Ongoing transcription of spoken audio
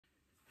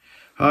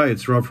Hi,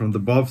 it's Rob from the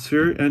Bobs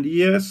here, and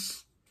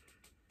yes,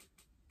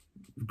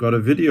 we've got a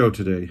video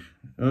today.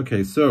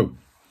 Okay, so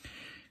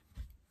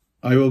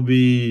I will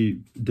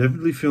be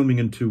definitely filming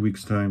in 2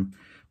 weeks' time,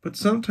 but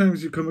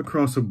sometimes you come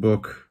across a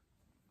book,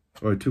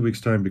 or 2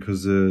 weeks' time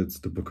because it's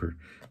the Booker.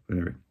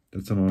 Anyway,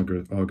 that's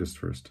on August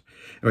 1st.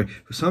 Anyway,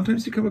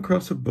 sometimes you come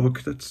across a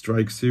book that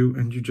strikes you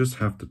and you just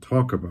have to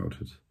talk about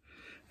it.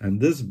 And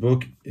this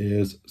book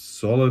is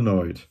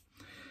Solenoid.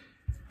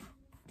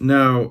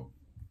 Now,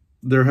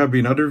 there have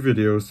been other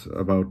videos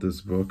about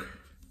this book,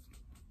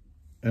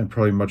 and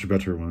probably much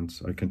better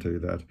ones, I can tell you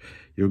that.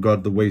 You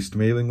got the Waste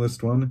mailing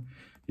list one,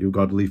 you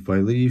got Leaf by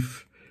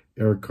Leaf,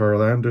 Eric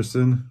Carl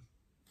Anderson.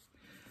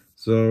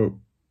 So,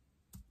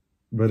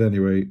 but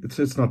anyway,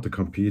 it's not to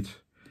compete.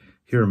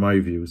 Here are my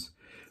views.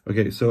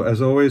 Okay, so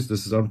as always,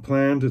 this is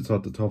unplanned, it's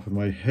off the top of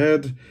my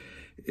head.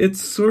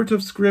 It's sort of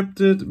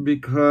scripted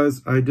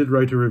because I did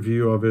write a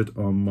review of it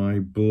on my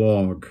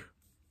blog.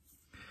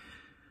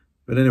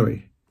 But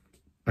anyway,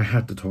 I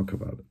had to talk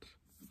about it.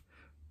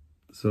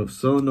 So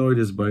Solenoid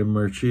is by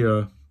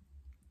Marcia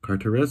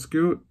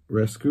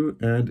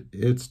Cartarescu, and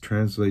it's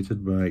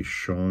translated by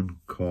Sean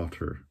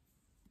Cotter.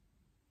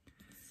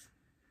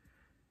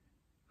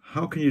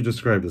 How can you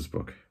describe this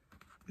book?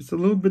 It's a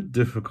little bit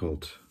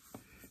difficult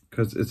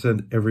because it's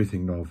an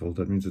everything novel.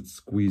 That means it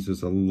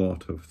squeezes a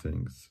lot of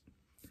things.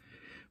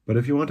 But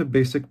if you want a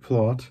basic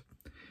plot,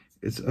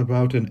 it's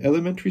about an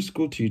elementary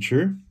school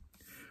teacher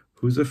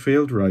who's a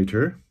failed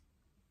writer,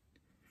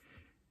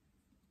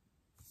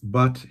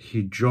 but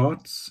he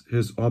jots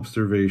his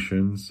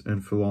observations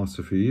and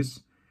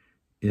philosophies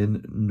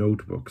in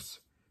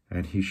notebooks,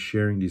 and he's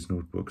sharing these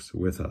notebooks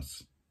with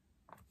us.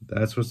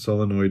 That's what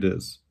Solenoid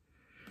is,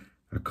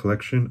 a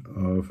collection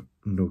of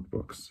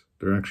notebooks.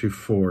 There are actually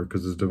 4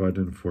 because it's divided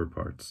in 4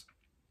 parts.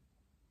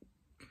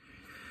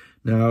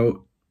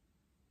 Now,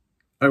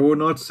 I will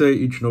not say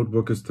each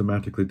notebook is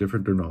thematically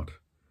different or not,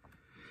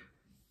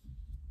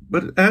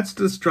 but it adds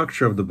to the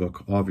structure of the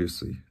book,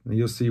 obviously, and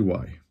you'll see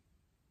why.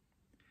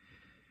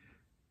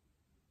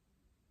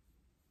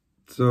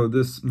 So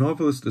this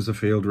novelist is a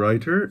failed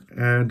writer,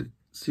 and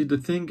see, the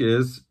thing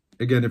is,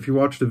 again, if you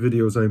watch the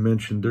videos I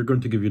mentioned, they're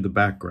going to give you the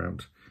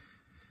background.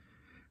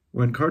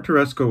 When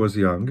Cartarescu was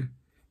young,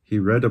 he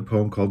read a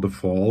poem called The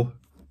Fall,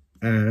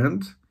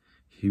 and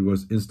he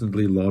was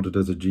instantly lauded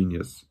as a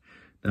genius.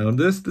 Now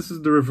this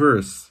is the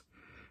reverse.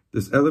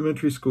 This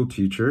elementary school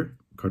teacher,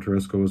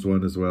 Cartarescu was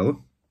one as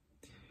well,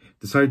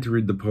 decided to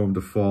read the poem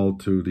The Fall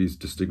to these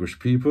distinguished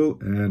people,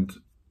 and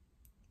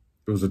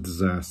it was a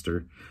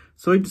disaster.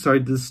 So he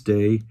decided to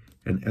stay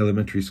an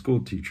elementary school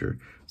teacher.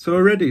 So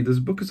already, this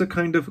book is a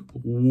kind of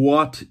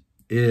what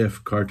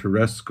if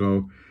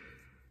Cartarescu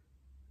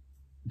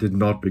did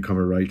not become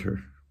a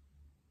writer.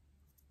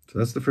 So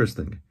that's the first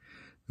thing.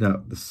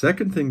 Now, the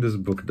second thing this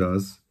book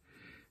does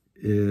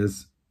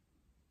is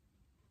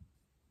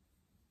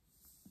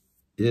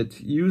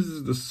it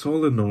uses the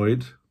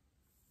solenoid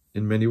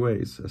in many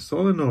ways. A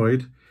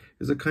solenoid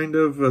is a kind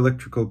of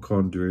electrical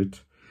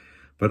conduit,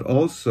 but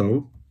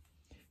also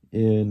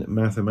in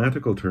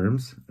mathematical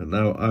terms, and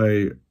now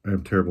I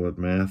am terrible at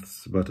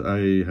maths, but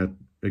I had,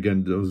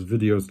 again, those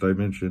videos that I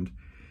mentioned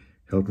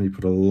helped me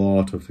put a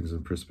lot of things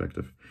in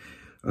perspective.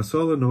 A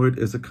solenoid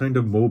is a kind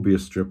of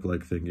Mobius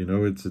strip-like thing, you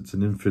know, it's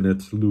an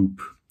infinite loop.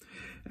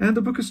 And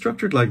the book is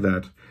structured like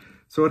that.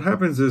 So what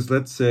happens is,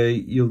 let's say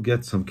you'll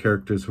get some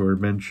characters who are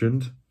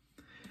mentioned,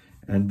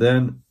 and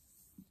then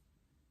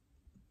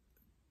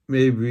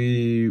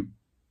maybe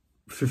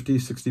 50,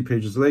 60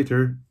 pages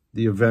later,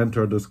 the event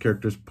or those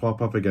characters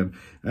pop up again.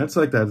 And it's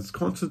like that. It's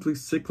constantly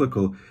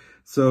cyclical.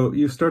 So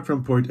you start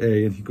from point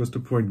A and he goes to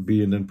point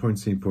B and then point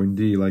C and point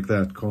D, like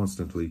that,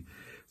 constantly.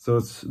 So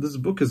this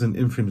book is an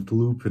infinite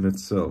loop in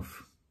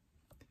itself.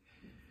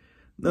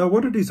 Now,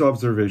 what are these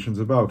observations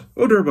about?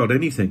 Oh, they're about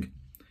anything.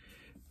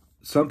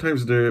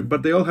 Sometimes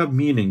but they all have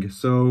meaning.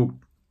 So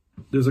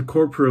there's a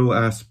corporeal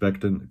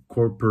aspect, and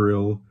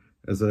corporeal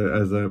as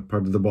a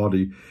part of the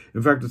body.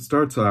 In fact, it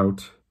starts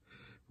out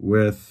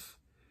with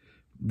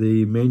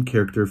the main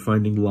character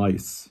finding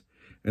lice,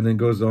 and then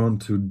goes on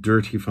to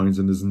dirt he finds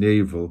in his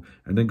navel,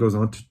 and then goes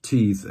on to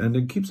teeth, and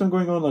it keeps on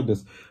going on like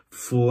this.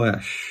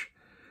 Flesh,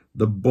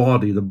 the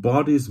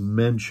body's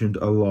mentioned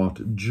a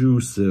lot.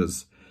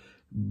 Juices,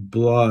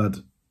 blood,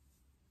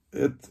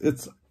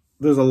 there's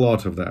a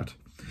lot of that.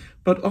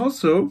 But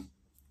also,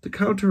 to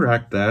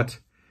counteract that,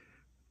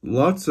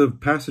 lots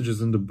of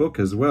passages in the book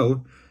as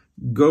well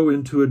go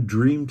into a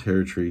dream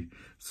territory.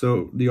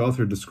 So the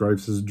author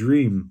describes his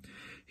dream.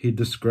 He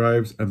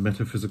describes a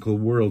metaphysical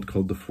world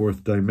called the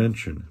 4th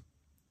dimension.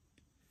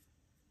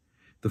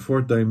 The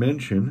 4th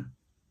dimension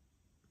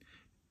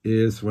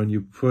is when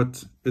you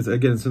put, it's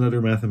another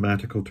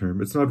mathematical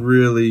term. It's not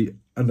really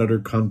another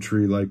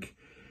country, like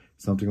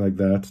something like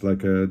that,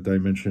 like a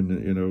dimension,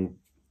 you know,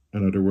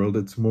 another world.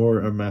 It's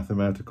more a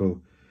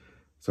mathematical,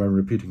 so I'm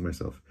repeating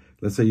myself.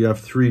 Let's say you have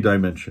 3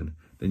 dimension,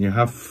 then you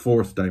have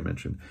 4th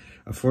dimension.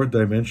 A 4th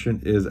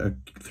dimension is a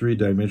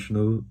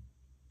 3-dimensional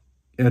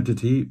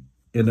entity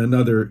in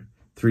another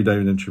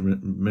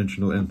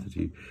three-dimensional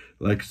entity,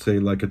 like, say,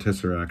 like a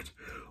tesseract,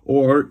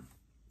 or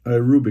a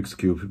Rubik's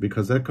Cube,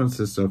 because that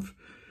consists of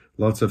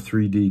lots of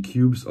 3D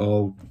cubes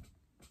all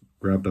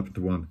grabbed up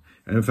into one.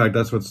 And in fact,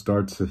 that's what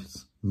starts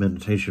his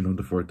meditation on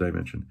the fourth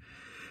dimension.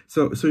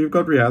 So you've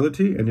got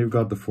reality and you've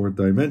got the fourth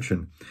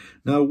dimension.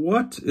 Now,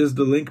 what is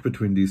the link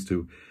between these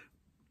two?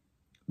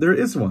 There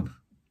is one.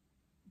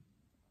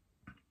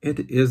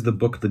 It is the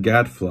book The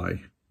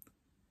Gadfly.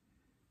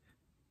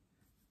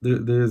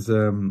 There's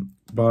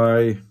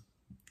by,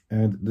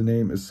 and the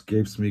name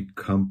escapes me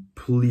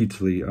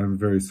completely. I'm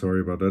very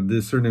sorry about that.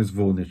 The surname is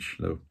Voynich,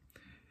 though.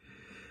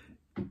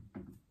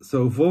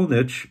 So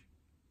Voynich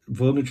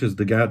is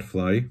the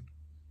Gadfly,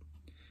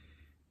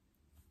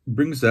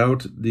 brings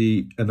out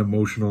an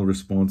emotional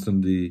response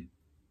in the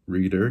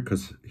reader,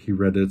 because he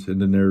read it, in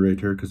the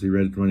narrator, because he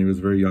read it when he was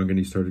very young and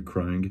he started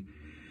crying.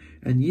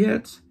 And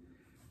yet,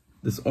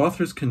 this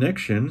author's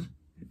connection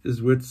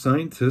is with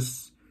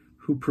scientists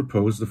who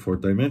proposed the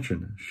fourth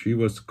dimension.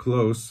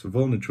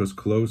 Voynich was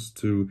close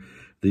to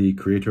the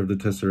creator of the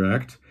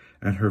Tesseract,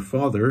 and her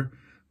father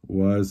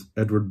was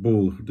Edward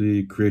Boole,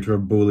 the creator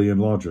of Boolean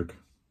logic,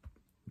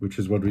 which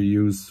is what we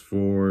use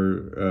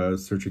for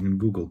searching in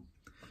Google.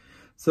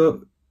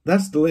 So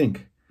that's the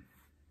link.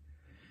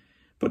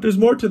 But there's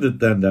more to it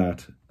than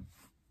that.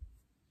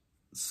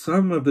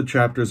 Some of the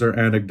chapters are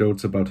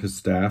anecdotes about his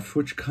staff,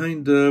 which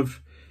kind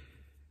of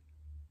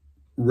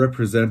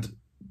represent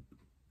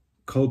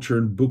culture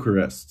in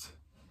Bucharest,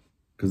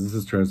 because this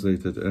is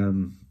translated.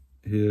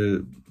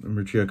 Mircea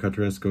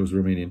Cătărescu is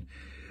Romanian.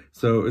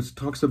 So it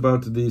talks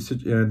about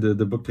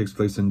the book takes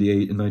place in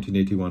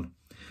 1981.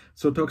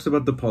 So it talks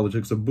about the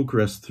politics of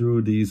Bucharest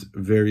through these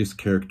various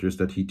characters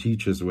that he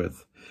teaches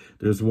with.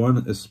 There's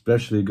one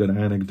especially good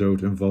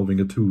anecdote involving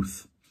a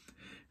tooth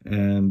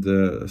and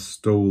a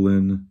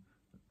stolen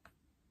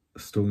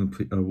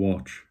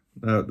watch.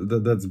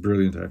 That's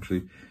brilliant,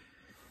 actually.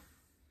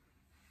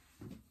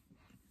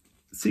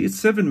 See, it's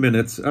 7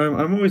 minutes.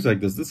 I'm always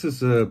like this. This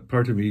is a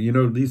part of me. You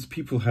know, these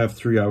people have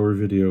 3-hour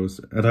videos,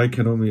 and I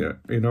can only,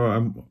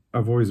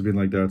 I've always been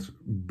like that,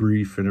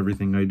 brief in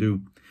everything I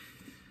do.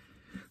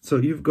 So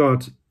you've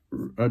got,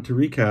 to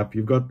recap,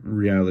 you've got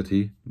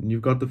reality, and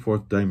you've got the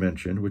fourth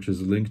dimension, which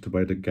is linked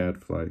by the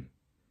Gadfly.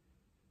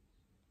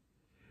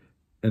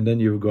 And then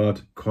you've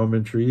got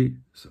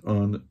commentaries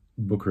on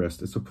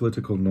Bucharest. It's a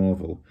political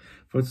novel.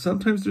 But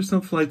sometimes there's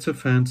some flights of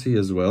fancy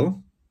as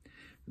well.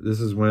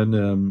 This is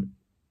when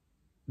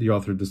the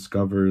author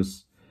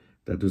discovers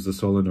that there's a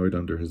solenoid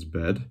under his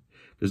bed.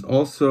 There's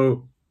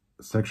also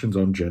sections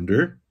on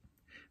gender,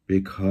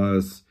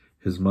 because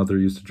his mother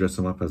used to dress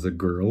him up as a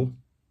girl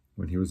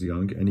when he was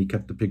young, and he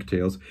kept the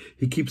pigtails.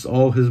 He keeps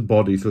all his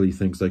body silly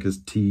things like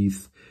his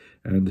teeth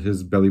and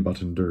his belly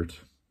button dirt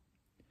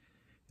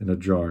in a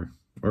jar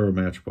or a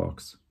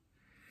matchbox.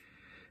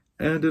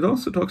 And it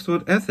also talks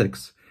about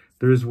ethics.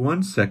 There is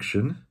one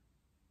section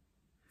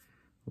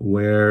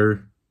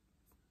where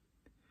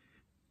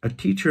a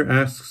teacher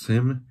asks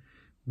him,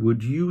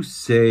 would you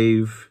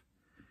save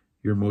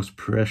your most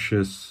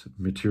precious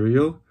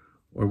material,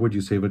 or would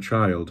you save a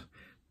child?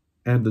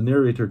 And the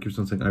narrator keeps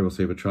on saying, I will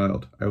save a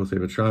child, I will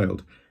save a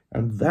child.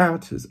 And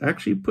that is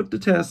actually put to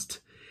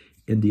test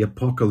in the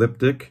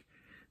apocalyptic,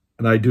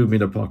 and I do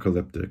mean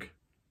apocalyptic,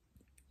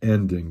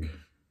 ending.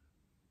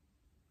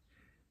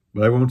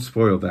 But I won't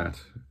spoil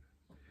that.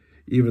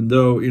 Even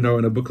though, in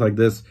a book like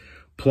this,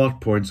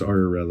 plot points are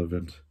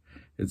irrelevant.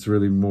 It's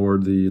really more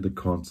the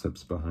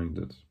concepts behind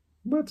it.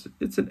 But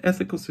it's an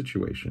ethical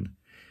situation.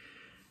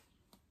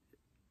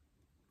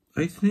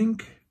 I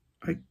think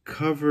I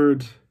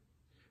covered,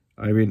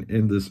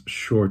 in this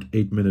short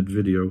 8-minute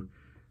video,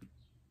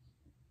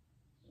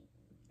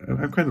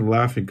 I'm kind of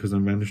laughing because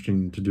I'm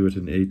managing to do it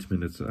in 8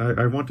 minutes.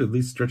 I want to at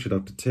least stretch it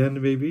out to 10,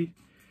 maybe.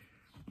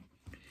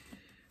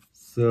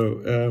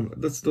 So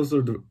those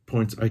are the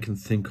points I can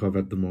think of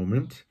at the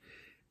moment.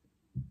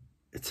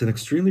 It's an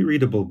extremely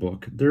readable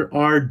book. There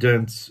are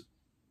dense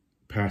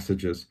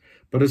passages,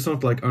 but it's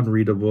not like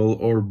unreadable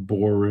or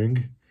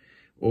boring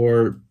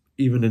or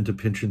even into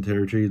Pynchon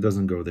territory. It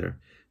doesn't go there.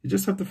 You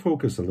just have to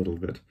focus a little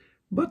bit.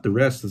 But the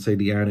rest, let's say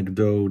the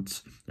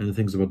anecdotes and the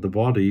things about the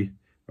body,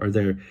 are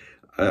there.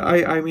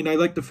 I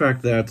like the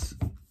fact that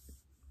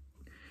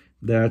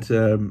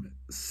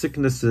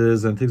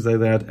sicknesses and things like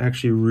that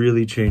actually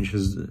really change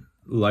his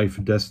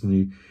life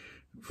destiny.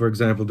 For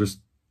example, there's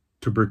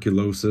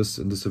tuberculosis,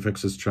 and this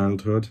affects his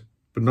childhood,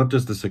 but not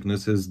just the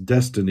sickness, his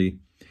destiny.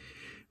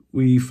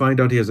 We find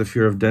out he has a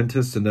fear of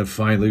dentists, and then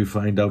finally we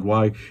find out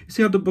why. You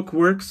see how the book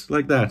works?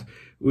 Like that.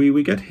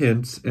 We get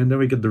hints, and then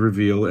we get the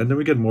reveal, and then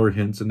we get more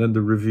hints, and then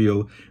the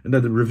reveal, and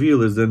then the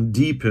reveal is then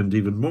deepened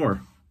even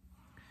more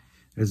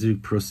as you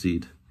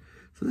proceed.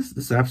 So this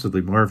is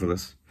absolutely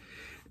marvelous.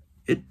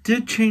 It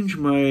did change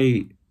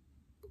my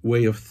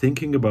way of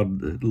thinking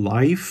about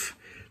life.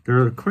 There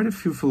are quite a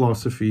few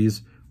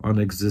philosophies on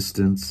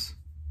existence.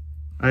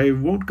 I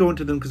won't go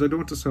into them because I don't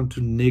want to sound too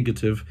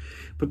negative,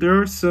 but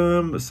there are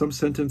some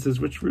sentences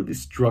which really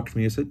struck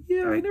me. I said,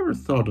 yeah, I never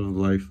thought of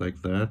life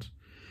like that.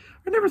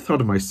 I never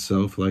thought of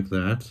myself like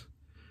that.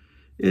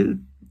 It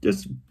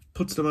just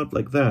puts them up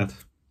like that.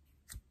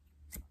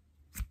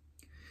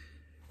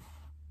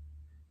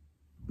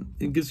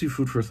 It gives you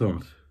food for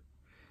thought.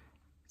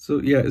 So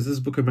yeah, is this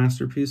book a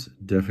masterpiece?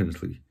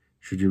 Definitely.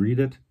 Should you read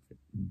it?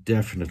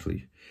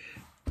 Definitely.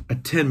 A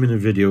 10-minute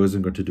video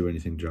isn't going to do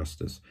anything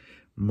justice.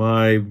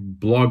 My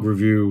blog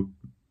review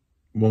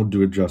won't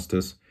do it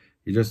justice.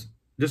 You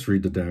just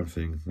read the damn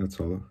thing. That's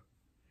all.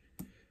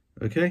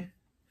 Okay?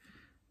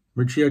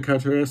 Mircea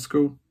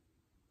Catarescu,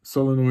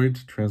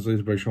 Solenoid,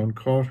 translated by Sean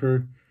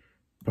Carter,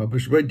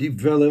 published by Deep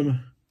Vellum.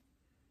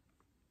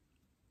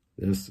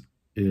 This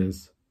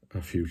is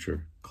a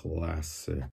future classic.